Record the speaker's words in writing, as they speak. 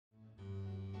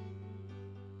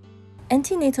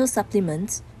Antenatal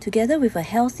supplements, together with a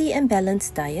healthy and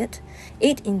balanced diet,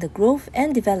 aid in the growth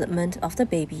and development of the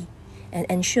baby and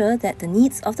ensure that the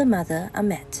needs of the mother are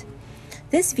met.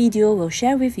 This video will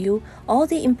share with you all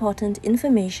the important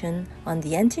information on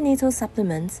the antenatal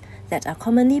supplements that are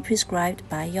commonly prescribed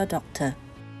by your doctor.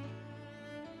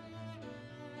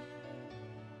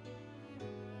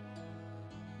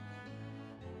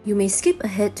 You may skip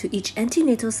ahead to each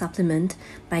antenatal supplement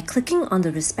by clicking on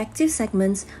the respective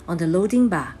segments on the loading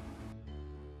bar.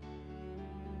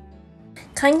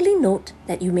 Kindly note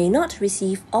that you may not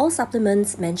receive all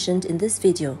supplements mentioned in this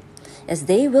video, as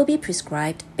they will be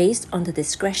prescribed based on the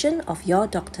discretion of your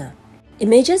doctor.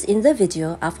 Images in the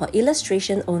video are for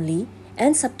illustration only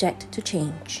and subject to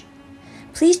change.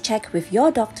 Please check with your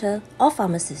doctor or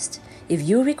pharmacist if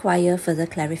you require further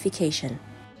clarification.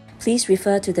 Please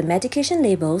refer to the medication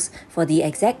labels for the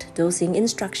exact dosing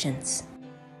instructions.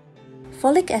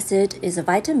 Folic acid is a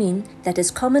vitamin that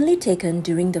is commonly taken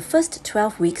during the first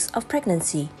 12 weeks of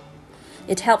pregnancy.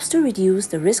 It helps to reduce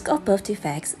the risk of birth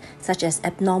defects such as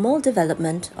abnormal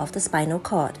development of the spinal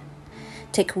cord.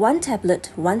 Take 1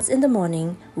 tablet once in the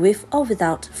morning with or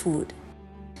without food.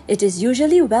 It is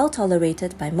usually well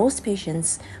tolerated by most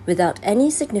patients without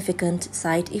any significant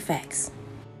side effects.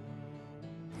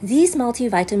 These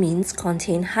multivitamins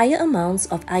contain higher amounts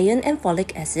of iron and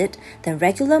folic acid than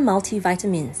regular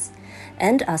multivitamins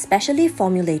and are specially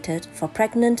formulated for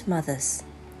pregnant mothers.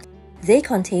 They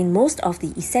contain most of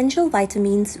the essential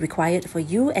vitamins required for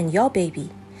you and your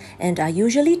baby and are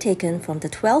usually taken from the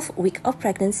 12th week of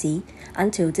pregnancy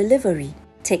until delivery.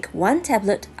 Take 1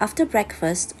 tablet after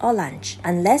breakfast or lunch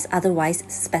unless otherwise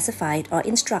specified or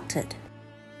instructed.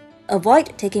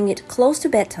 Avoid taking it close to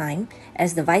bedtime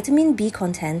as the vitamin B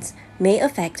contents may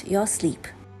affect your sleep.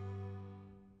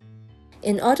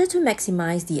 In order to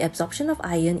maximize the absorption of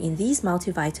iron in these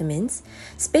multivitamins,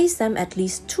 space them at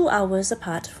least 2 hours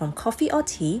apart from coffee or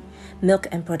tea, milk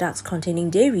and products containing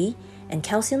dairy, and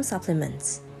calcium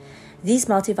supplements. These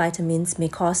multivitamins may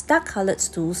cause dark-colored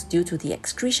stools due to the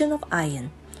excretion of iron,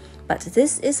 but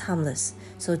this is harmless,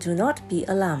 so do not be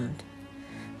alarmed.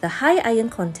 The high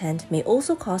iron content may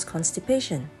also cause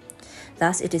constipation.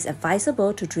 Thus, it is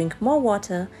advisable to drink more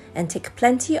water and take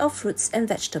plenty of fruits and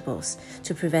vegetables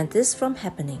to prevent this from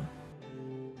happening.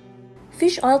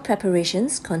 Fish oil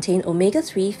preparations contain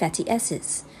omega-3 fatty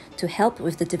acids to help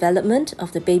with the development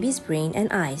of the baby's brain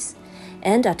and eyes,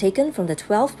 and are taken from the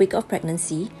 12th week of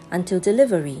pregnancy until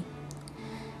delivery.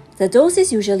 The dose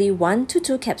is usually 1 to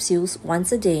 2 capsules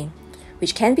once a day,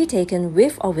 which can be taken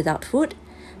with or without food,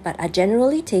 but are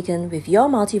generally taken with your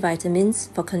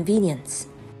multivitamins for convenience.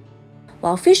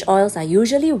 While fish oils are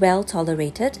usually well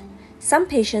tolerated, some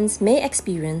patients may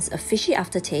experience a fishy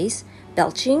aftertaste,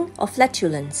 belching, or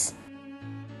flatulence.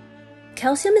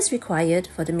 Calcium is required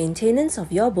for the maintenance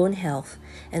of your bone health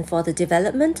and for the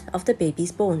development of the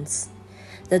baby's bones.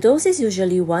 The dose is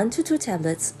usually 1 to 2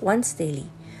 tablets once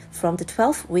daily, from the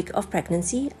 12th week of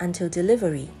pregnancy until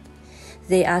delivery.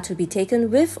 They are to be taken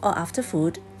with or after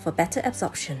food for better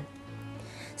absorption.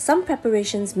 Some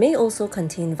preparations may also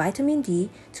contain vitamin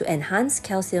D to enhance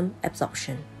calcium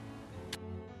absorption.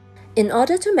 In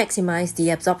order to maximize the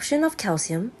absorption of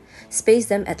calcium, space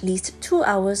them at least 2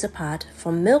 hours apart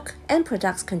from milk and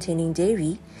products containing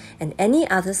dairy and any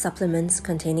other supplements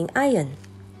containing iron.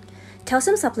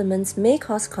 Calcium supplements may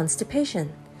cause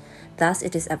constipation. Thus,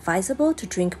 it is advisable to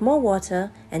drink more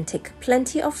water and take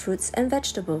plenty of fruits and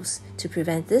vegetables to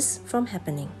prevent this from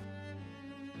happening.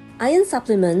 Iron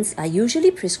supplements are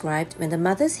usually prescribed when the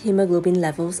mother's hemoglobin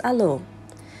levels are low.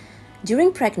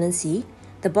 During pregnancy,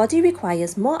 the body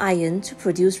requires more iron to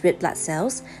produce red blood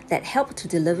cells that help to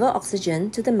deliver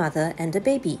oxygen to the mother and the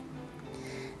baby.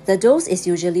 The dose is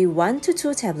usually 1 to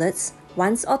 2 tablets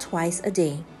once or twice a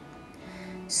day.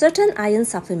 Certain iron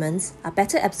supplements are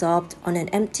better absorbed on an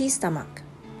empty stomach.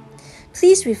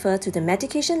 Please refer to the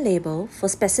medication label for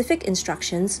specific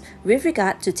instructions with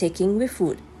regard to taking with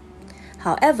food.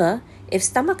 However, if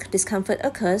stomach discomfort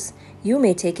occurs, you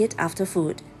may take it after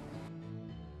food.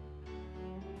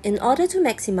 In order to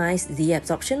maximize the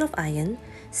absorption of iron,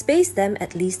 space them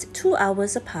at least 2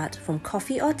 hours apart from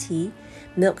coffee or tea,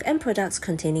 milk and products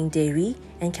containing dairy,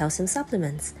 and calcium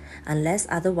supplements, unless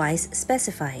otherwise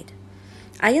specified.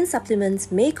 Iron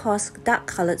supplements may cause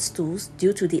dark-colored stools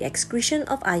due to the excretion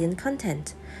of iron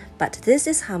content, but this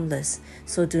is harmless,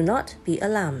 so do not be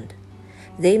alarmed.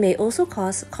 They may also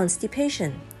cause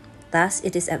constipation. Thus,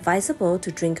 it is advisable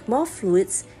to drink more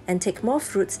fluids and take more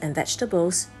fruits and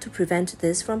vegetables to prevent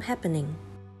this from happening.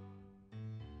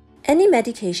 Any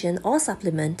medication or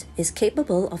supplement is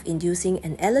capable of inducing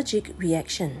an allergic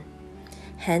reaction.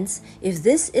 Hence, if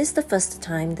this is the first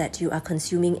time that you are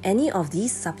consuming any of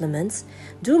these supplements,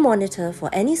 do monitor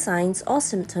for any signs or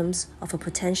symptoms of a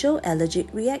potential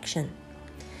allergic reaction.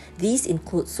 These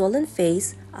include swollen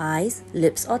face, eyes,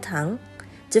 lips or tongue,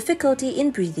 difficulty in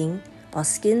breathing, or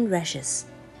skin rashes.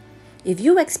 If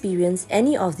you experience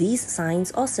any of these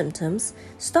signs or symptoms,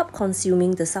 stop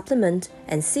consuming the supplement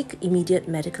and seek immediate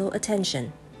medical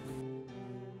attention.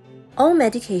 All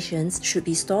medications should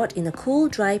be stored in a cool,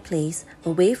 dry place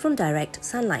away from direct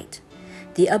sunlight.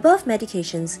 The above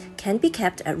medications can be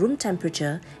kept at room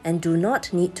temperature and do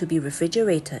not need to be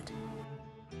refrigerated.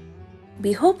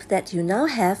 We hope that you now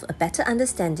have a better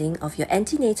understanding of your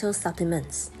antenatal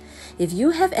supplements. If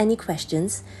you have any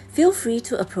questions, feel free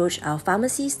to approach our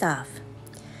pharmacy staff.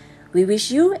 We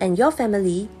wish you and your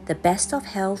family the best of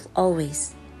health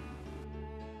always.